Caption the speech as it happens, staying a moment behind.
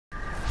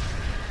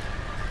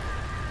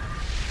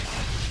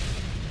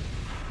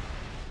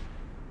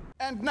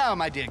And now,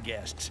 my dear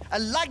guests, a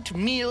light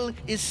meal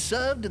is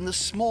served in the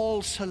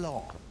small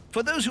salon.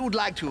 For those who would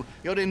like to,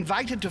 you're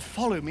invited to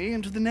follow me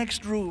into the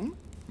next room.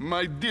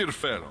 My dear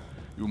fellow,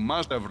 you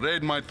must have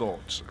read my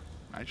thoughts.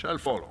 I shall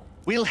follow.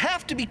 We'll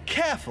have to be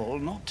careful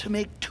not to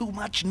make too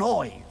much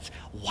noise.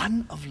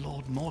 One of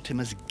Lord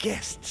Mortimer's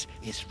guests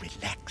is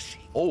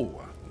relaxing.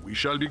 Oh, we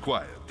shall be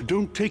quiet.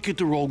 Don't take it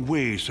the wrong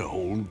way, Sir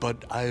Holm,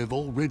 but I have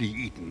already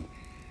eaten.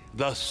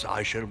 Thus,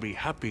 I shall be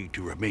happy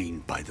to remain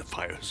by the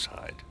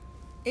fireside.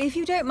 If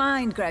you don't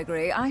mind,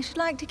 Gregory, I should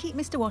like to keep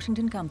Mr.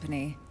 Washington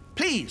company.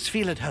 Please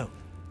feel at home.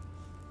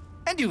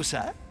 And you,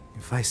 sir?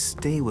 If I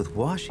stay with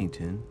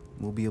Washington,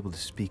 we'll be able to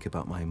speak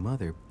about my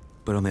mother.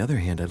 But on the other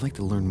hand, I'd like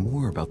to learn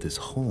more about this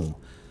Holm.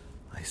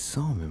 I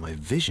saw him in my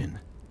vision.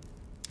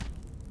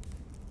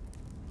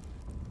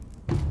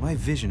 My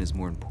vision is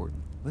more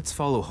important. Let's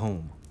follow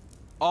Holm.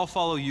 I'll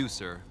follow you,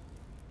 sir.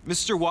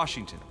 Mr.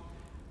 Washington,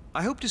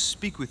 I hope to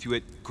speak with you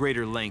at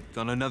greater length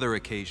on another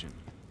occasion.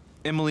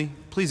 Emily,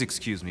 please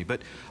excuse me,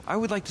 but I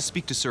would like to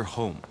speak to Sir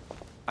Holm.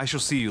 I shall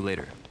see you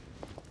later.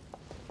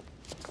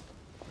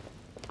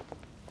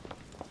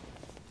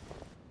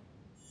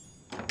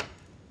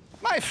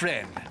 My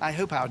friend, I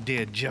hope our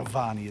dear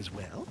Giovanni is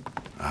well.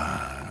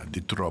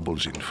 The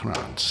troubles in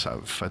France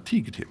have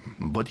fatigued him,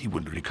 but he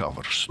will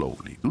recover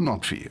slowly. Do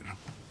not fear.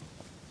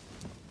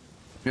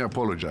 He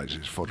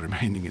apologizes for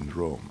remaining in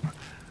Rome.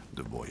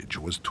 The voyage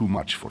was too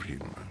much for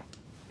him.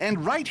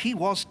 And right he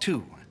was,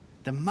 too.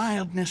 The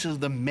mildness of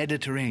the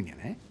Mediterranean,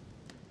 eh?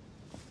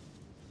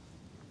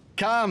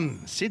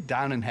 Come, sit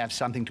down and have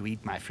something to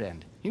eat, my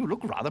friend. You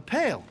look rather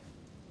pale.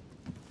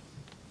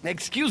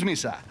 Excuse me,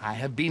 sir. I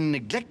have been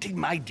neglecting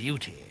my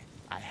duty.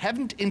 I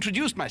haven't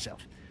introduced myself.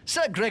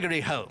 Sir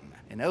Gregory Holm,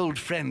 an old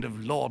friend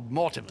of Lord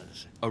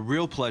Mortimer's. A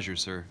real pleasure,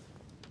 sir.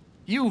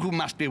 You who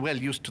must be well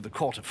used to the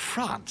court of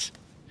France.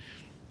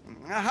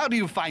 How do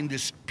you find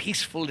this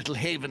peaceful little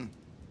haven?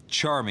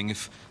 Charming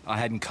if I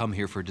hadn't come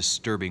here for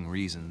disturbing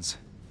reasons.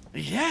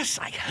 Yes,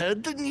 I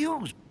heard the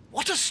news.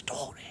 What a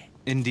story.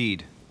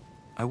 Indeed.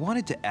 I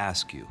wanted to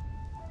ask you,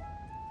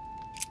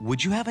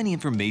 would you have any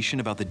information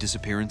about the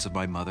disappearance of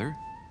my mother?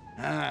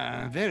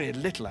 Very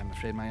little, I'm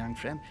afraid, my young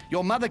friend.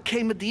 Your mother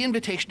came at the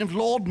invitation of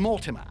Lord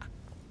Mortimer.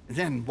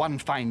 Then, one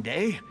fine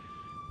day,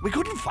 we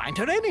couldn't find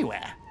her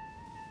anywhere.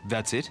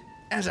 That's it?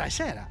 As I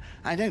said,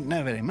 I don't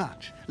know very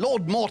much.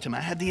 Lord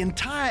Mortimer had the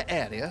entire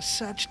area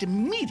searched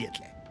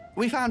immediately.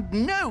 We found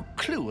no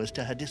clue as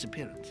to her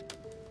disappearance.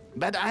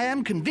 But I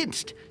am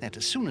convinced that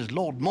as soon as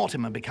Lord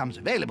Mortimer becomes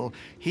available,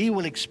 he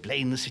will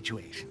explain the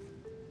situation.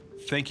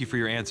 Thank you for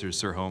your answers,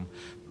 Sir Holm.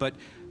 But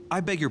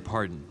I beg your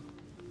pardon.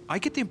 I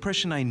get the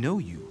impression I know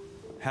you.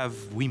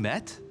 Have we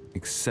met?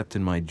 Except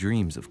in my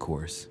dreams, of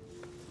course.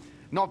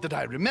 Not that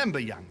I remember,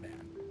 young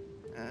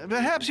man.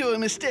 Perhaps you are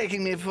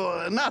mistaking me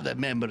for another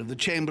member of the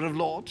Chamber of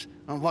Lords.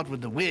 What with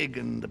the wig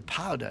and the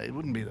powder, it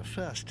wouldn't be the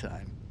first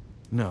time.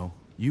 No,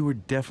 you were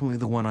definitely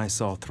the one I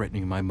saw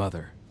threatening my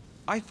mother.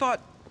 I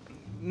thought...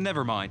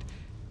 Never mind.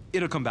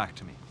 It'll come back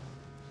to me.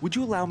 Would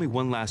you allow me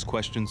one last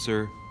question,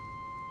 sir?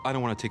 I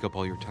don't want to take up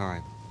all your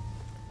time.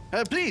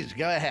 Please,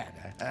 go ahead.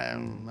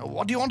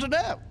 What do you want to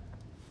know?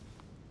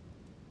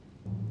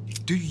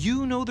 Do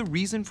you know the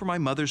reason for my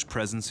mother's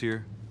presence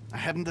here? I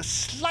haven't the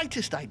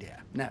slightest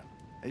idea, no.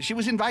 She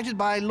was invited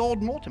by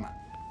Lord Mortimer.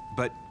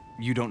 But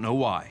you don't know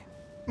why?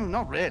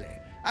 Not really.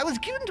 I was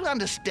given to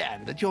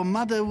understand that your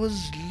mother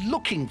was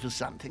looking for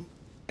something.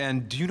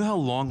 And do you know how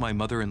long my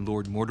mother and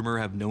Lord Mortimer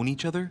have known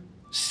each other?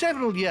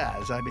 Several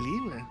years, I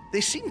believe.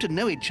 They seemed to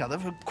know each other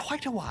for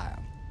quite a while.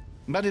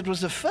 But it was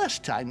the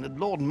first time that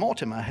Lord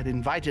Mortimer had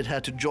invited her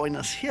to join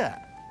us here.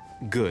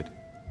 Good.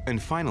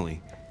 And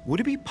finally, would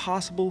it be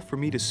possible for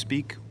me to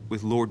speak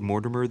with Lord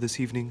Mortimer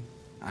this evening?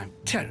 I'm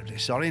terribly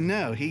sorry,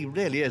 no. He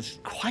really is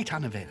quite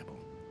unavailable.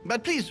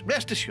 But please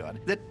rest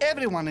assured that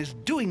everyone is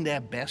doing their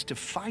best to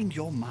find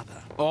your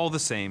mother. All the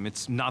same,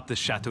 it's not the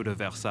Chateau de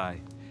Versailles.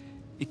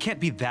 It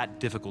can't be that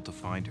difficult to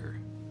find her.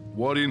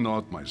 Worry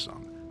not, my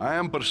son. I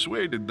am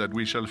persuaded that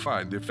we shall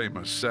find the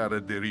famous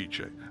Sarah de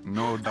Richet.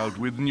 No doubt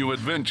with new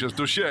adventures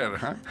to share,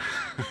 huh?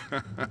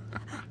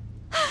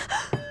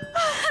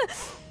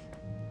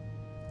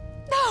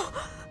 No!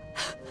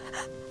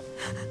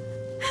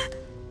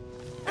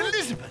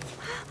 Elizabeth!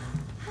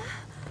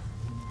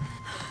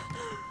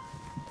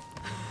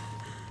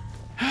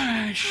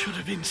 I should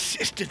have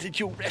insisted that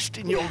you rest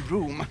in your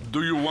room.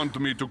 Do you want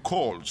me to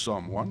call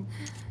someone?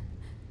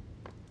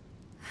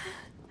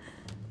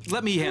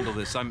 Let me handle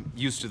this. I'm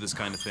used to this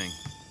kind of thing.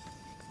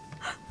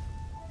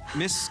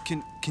 Miss,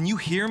 can you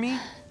hear me?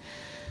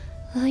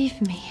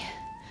 Leave me.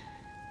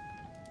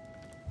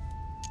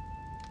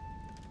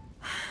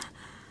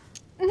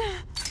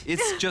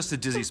 It's just a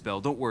dizzy spell.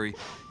 Don't worry.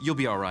 You'll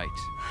be all right.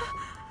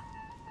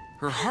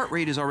 Her heart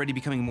rate is already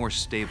becoming more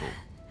stable.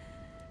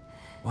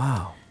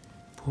 Wow.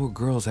 Poor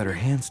girl's had her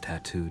hands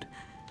tattooed.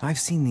 I've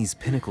seen these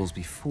pinnacles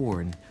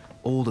before in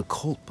old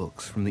occult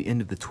books from the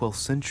end of the 12th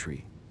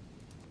century.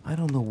 I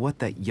don't know what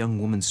that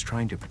young woman's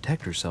trying to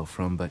protect herself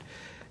from, but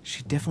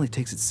she definitely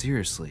takes it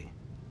seriously.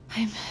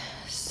 I'm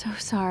so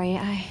sorry.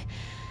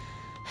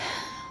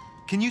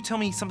 Can you tell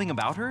me something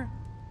about her?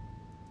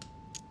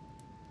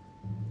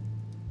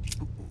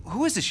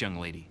 Who is this young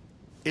lady?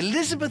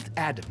 Elizabeth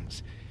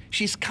Adams.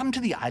 She's come to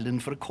the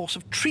island for a course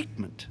of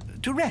treatment,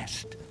 to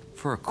rest.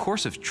 For a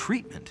course of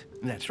treatment?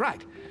 That's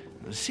right.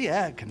 Sea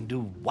air can do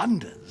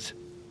wonders.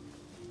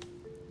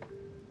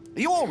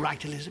 Are you all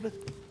right,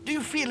 Elizabeth? Do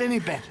you feel any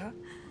better?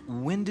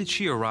 When did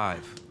she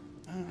arrive?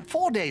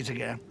 4 days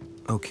ago.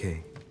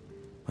 Okay.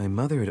 My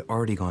mother had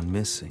already gone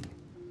missing.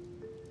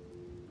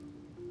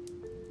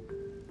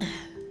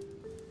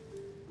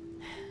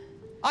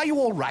 Are you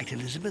all right,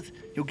 Elizabeth?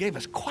 You gave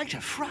us quite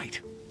a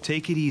fright.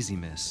 Take it easy,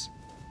 miss.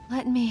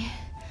 Let me...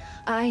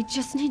 I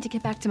just need to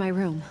get back to my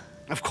room.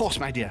 Of course,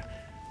 my dear.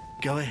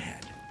 Go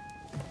ahead.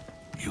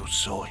 You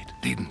saw it,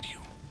 didn't you?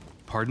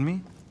 Pardon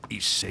me? I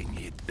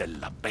segni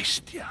della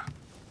bestia.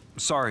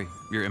 Sorry,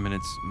 Your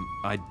Eminence.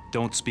 I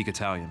don't speak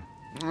Italian.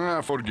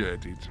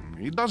 Forget it.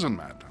 It doesn't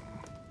matter.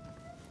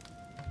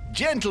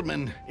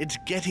 Gentlemen, it's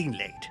getting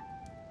late.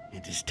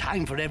 It is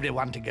time for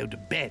everyone to go to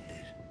bed.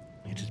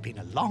 It has been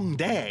a long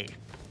day.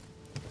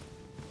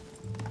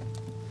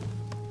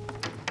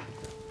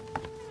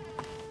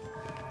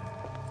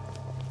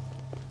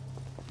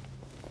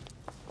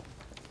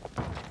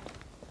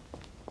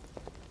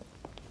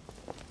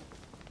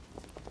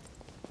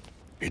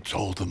 It's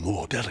all the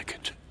more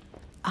delicate.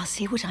 I'll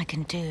see what I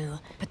can do,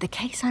 but the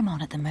case I'm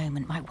on at the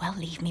moment might well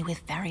leave me with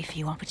very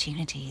few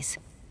opportunities.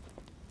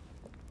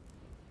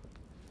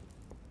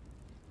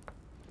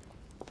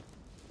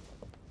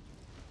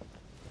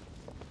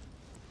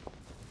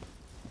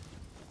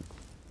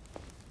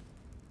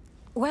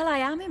 Well, I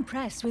am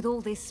impressed with all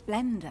this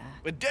splendor.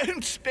 But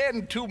don't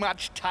spend too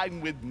much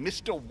time with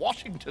Mr.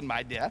 Washington,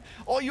 my dear,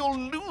 or you'll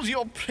lose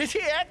your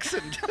pretty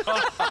accent.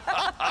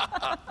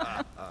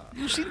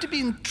 You seem to be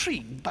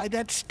intrigued by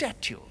that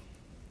statue.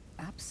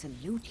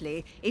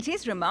 Absolutely. It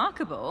is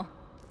remarkable.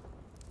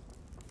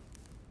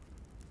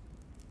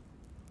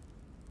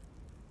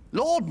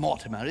 Lord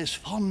Mortimer is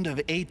fond of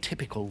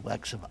atypical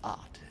works of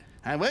art.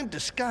 I won't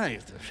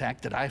disguise the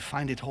fact that I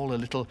find it all a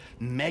little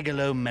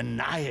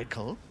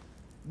megalomaniacal.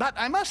 But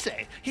I must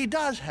say, he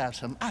does have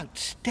some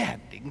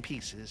outstanding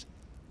pieces.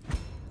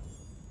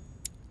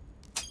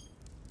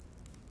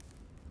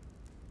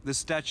 The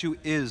statue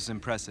is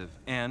impressive,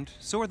 and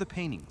so are the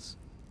paintings.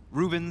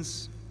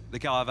 Rubens, the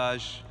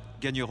Caravage,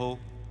 Guignero.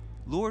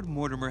 Lord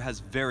Mortimer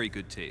has very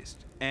good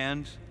taste,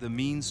 and the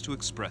means to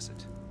express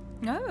it.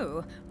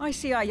 Oh, I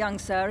see our young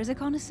sir is a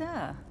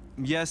connoisseur.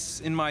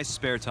 Yes, in my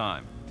spare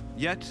time.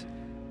 Yet,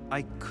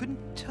 I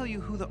couldn't tell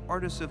you who the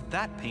artist of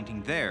that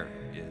painting there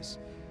is.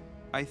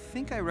 I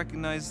think I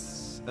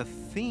recognize a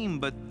theme,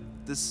 but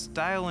the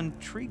style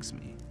intrigues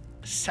me.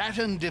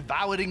 Saturn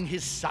devouring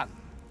his son.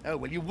 Oh,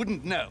 well, you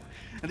wouldn't know.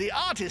 The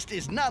artist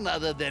is none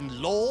other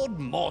than Lord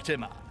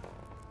Mortimer.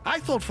 I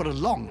thought for a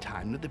long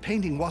time that the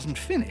painting wasn't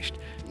finished,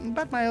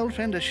 but my old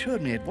friend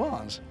assured me it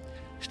was.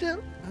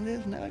 Still,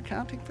 there's no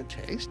accounting for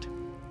taste.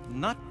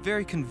 Not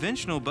very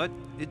conventional, but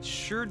it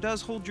sure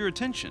does hold your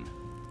attention.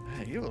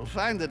 You will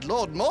find that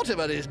Lord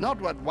Mortimer is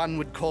not what one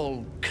would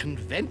call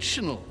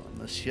conventional,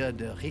 Monsieur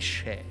de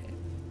Richet.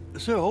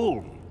 Sir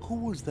Holm, who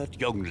was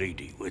that young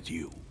lady with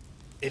you?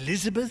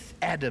 Elizabeth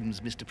Adams,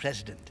 Mr.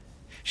 President.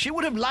 She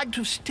would have liked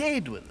to have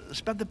stayed with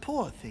us, but the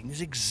poor thing is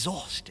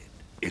exhausted.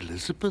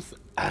 Elizabeth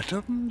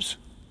Adams?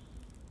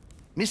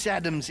 Miss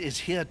Adams is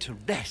here to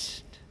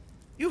rest.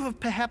 You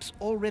have perhaps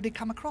already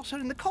come across her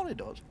in the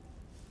corridors.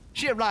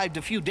 She arrived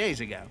a few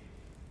days ago.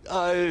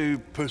 I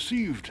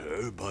perceived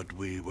her, but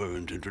we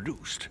weren't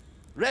introduced.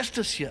 Rest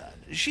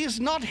assured, she is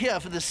not here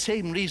for the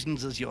same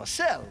reasons as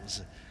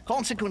yourselves.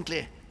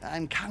 Consequently,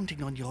 I'm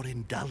counting on your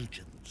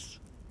indulgence.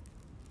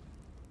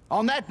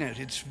 On that note,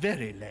 it's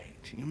very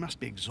late. You must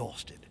be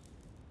exhausted.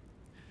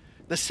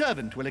 The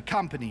servant will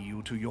accompany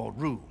you to your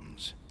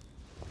rooms.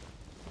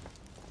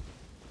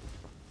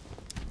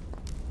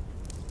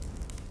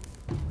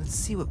 Let's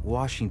see what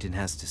Washington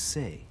has to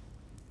say.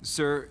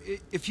 Sir,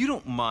 if you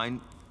don't mind,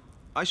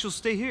 I shall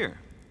stay here.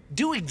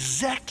 Do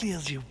exactly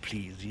as you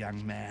please,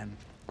 young man.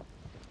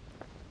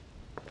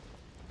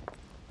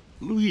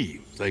 Louis,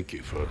 thank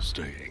you for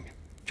staying.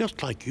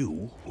 Just like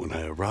you, when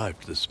I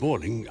arrived this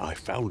morning, I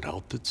found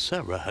out that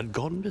Sarah had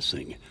gone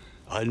missing.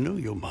 I know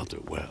your mother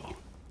well.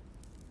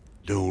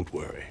 Don't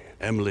worry.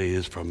 Emily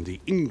is from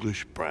the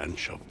English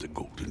branch of the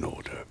Golden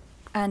Order.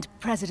 And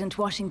President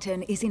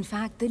Washington is in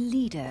fact the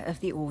leader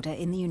of the Order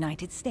in the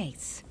United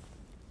States.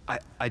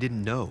 I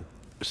didn't know.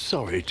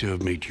 Sorry to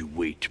have made you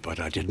wait, but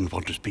I didn't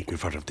want to speak in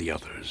front of the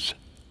others.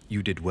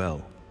 You did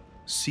well.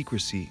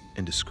 Secrecy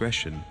and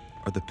discretion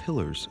are the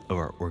pillars of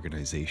our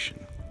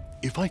organization.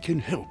 If I can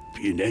help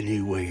in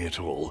any way at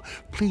all,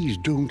 please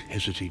don't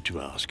hesitate to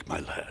ask, my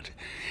lad.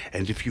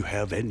 And if you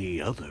have any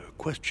other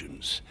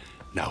questions,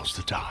 now's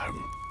the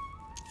time.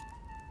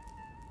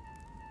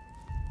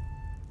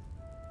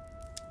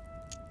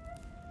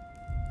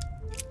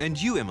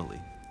 And you, Emily,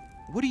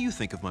 what do you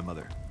think of my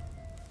mother?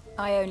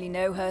 I only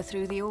know her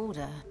through the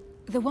Order.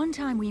 The one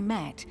time we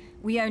met,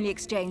 we only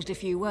exchanged a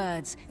few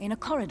words in a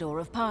corridor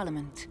of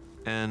Parliament.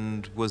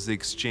 And was the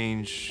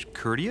exchange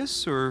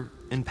courteous or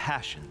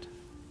impassioned.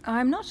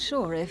 I'm not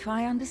sure if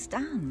I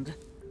understand.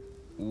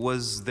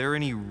 Was there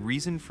any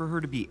reason for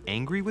her to be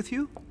angry with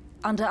you?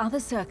 Under other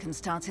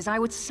circumstances, I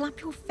would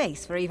slap your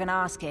face for even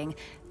asking,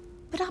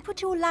 but I'll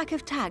put your lack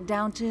of tact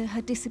down to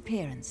her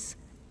disappearance.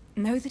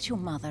 Know that your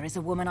mother is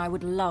a woman I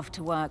would love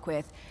to work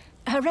with.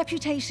 Her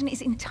reputation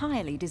is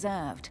entirely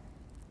deserved.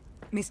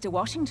 Mr.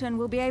 Washington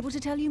will be able to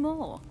tell you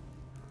more.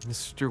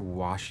 Mr.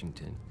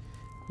 Washington,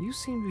 you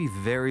seem to be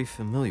very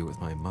familiar with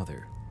my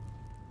mother.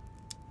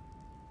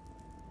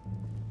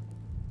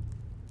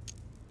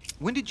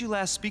 When did you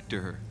last speak to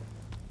her?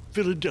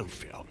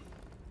 Philadelphia,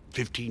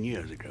 15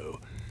 years ago.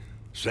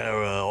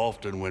 Sarah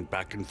often went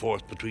back and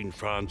forth between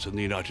France and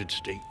the United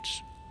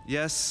States.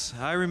 Yes,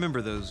 I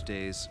remember those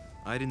days.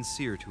 I didn't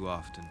see her too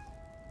often.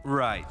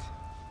 Right.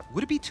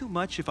 Would it be too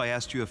much if I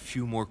asked you a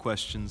few more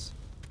questions?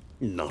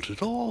 Not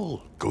at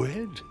all. Go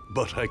ahead.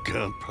 But I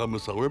can't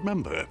promise I'll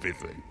remember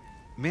everything.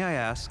 May I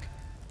ask,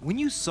 when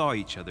you saw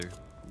each other,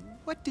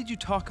 what did you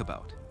talk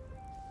about?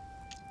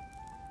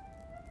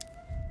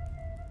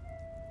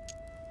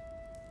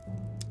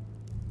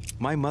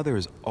 My mother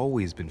has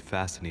always been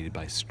fascinated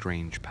by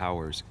strange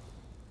powers.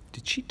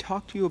 Did she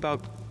talk to you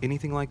about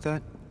anything like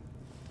that?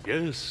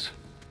 Yes.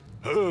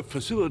 Her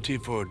facility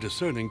for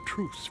discerning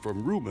truths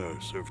from rumor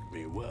served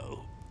me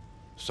well.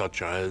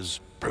 Such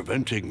as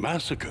preventing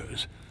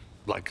massacres,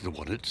 like the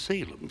one at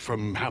Salem,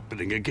 from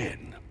happening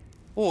again.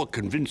 Or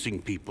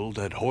convincing people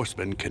that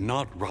horsemen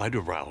cannot ride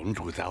around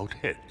without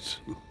heads.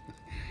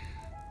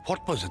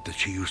 What was it that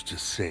she used to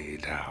say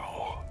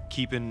now?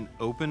 Keep an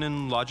open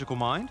and logical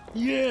mind?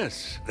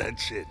 Yes,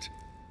 that's it.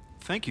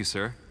 Thank you,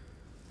 sir.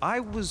 I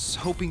was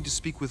hoping to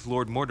speak with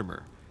Lord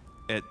Mortimer.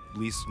 At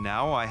least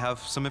now I have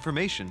some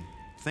information,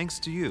 thanks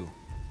to you.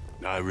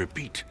 I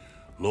repeat,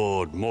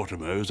 Lord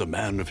Mortimer is a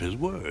man of his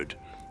word.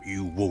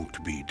 You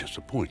won't be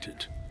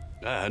disappointed.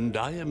 And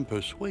I am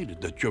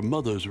persuaded that your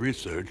mother's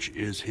research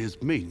is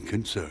his main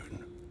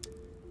concern.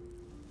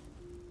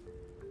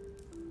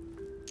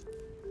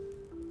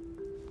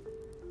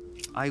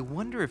 I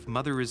wonder if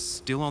Mother is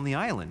still on the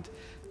island.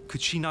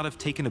 Could she not have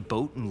taken a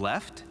boat and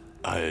left?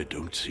 I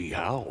don't see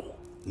how.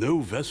 No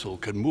vessel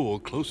can moor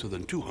closer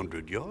than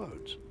 200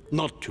 yards.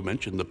 Not to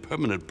mention the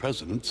permanent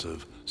presence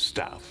of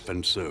staff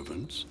and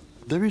servants.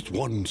 There is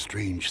one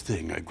strange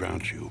thing, I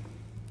grant you.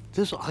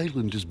 This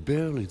island is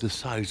barely the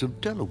size of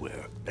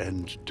Delaware,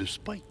 and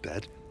despite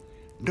that,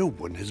 no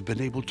one has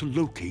been able to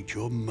locate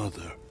your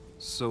mother.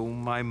 So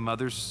my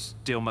mother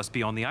still must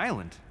be on the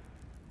island.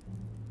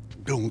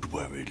 Don't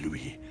worry,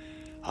 Louis.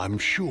 I'm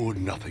sure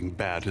nothing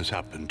bad has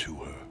happened to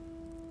her.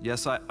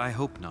 Yes, I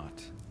hope not.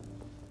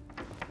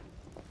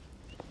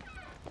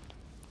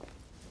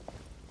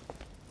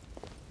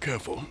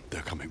 Careful,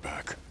 they're coming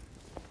back.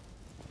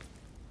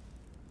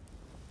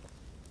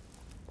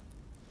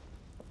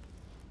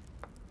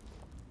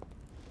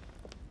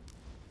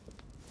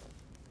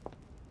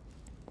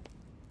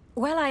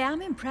 Well, I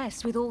am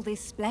impressed with all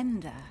this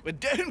splendor. But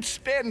don't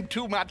spend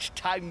too much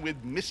time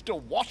with Mr.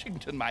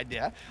 Washington, my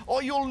dear,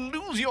 or you'll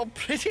lose your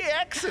pretty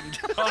accent.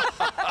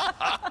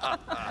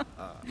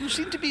 You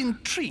seem to be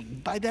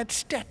intrigued by that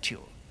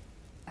statue.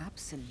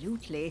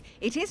 Absolutely.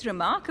 It is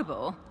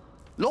remarkable.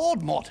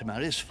 Lord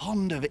Mortimer is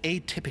fond of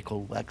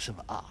atypical works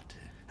of art.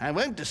 I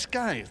won't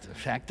disguise the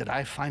fact that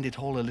I find it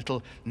all a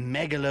little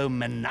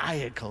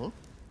megalomaniacal.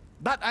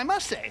 But I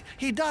must say,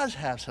 he does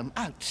have some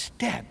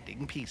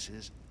outstanding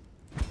pieces.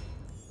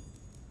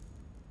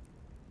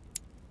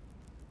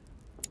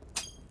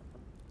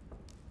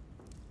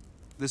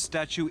 The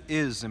statue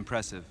is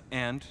impressive,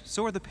 and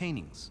so are the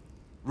paintings.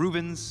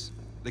 Rubens,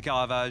 the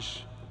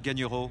Caravage,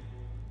 Guignero.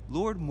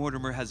 Lord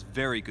Mortimer has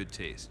very good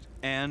taste,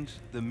 and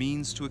the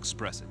means to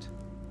express it.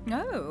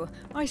 Oh,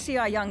 I see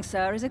our young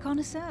sir is a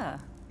connoisseur.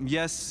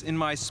 Yes, in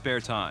my spare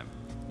time.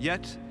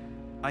 Yet,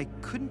 I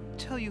couldn't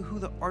tell you who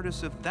the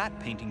artist of that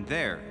painting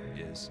there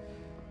is.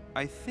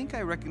 I think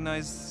I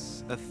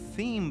recognize a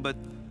theme, but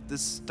the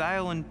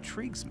style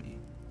intrigues me.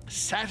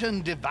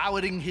 Saturn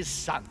devouring his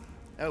son.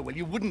 Oh, well,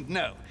 you wouldn't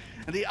know.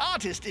 And the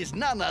artist is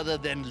none other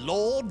than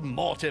Lord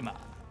Mortimer.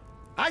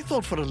 I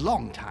thought for a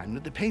long time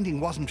that the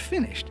painting wasn't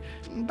finished,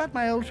 but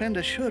my old friend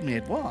assured me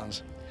it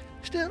was.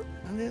 Still,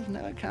 there's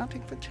no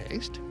accounting for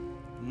taste.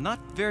 Not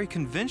very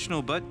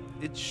conventional, but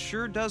it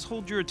sure does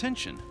hold your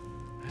attention.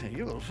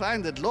 You'll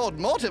find that Lord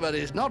Mortimer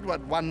is not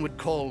what one would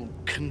call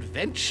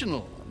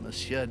conventional,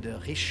 Monsieur de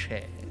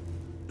Richet.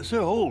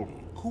 Sir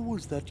Holm, who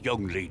was that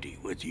young lady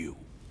with you?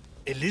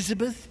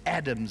 Elizabeth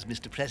Adams,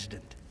 Mr.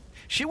 President.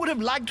 She would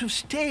have liked to have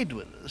stayed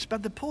with us,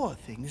 but the poor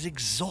thing is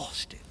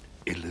exhausted.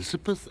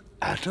 Elizabeth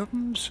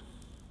Adams?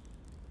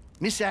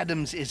 Miss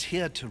Adams is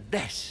here to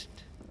rest.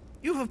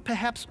 You have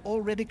perhaps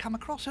already come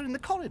across her in the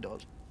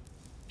corridors.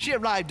 She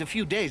arrived a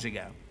few days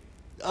ago.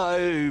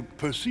 I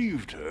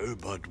perceived her,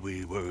 but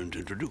we weren't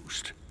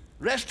introduced.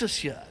 Rest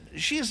assured,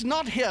 she is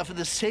not here for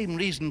the same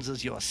reasons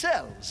as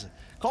yourselves.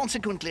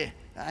 Consequently,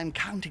 I'm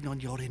counting on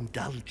your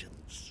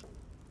indulgence.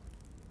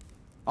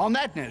 On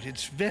that note,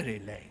 it's very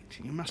late.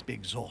 You must be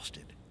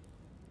exhausted.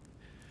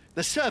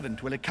 The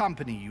servant will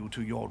accompany you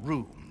to your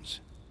rooms.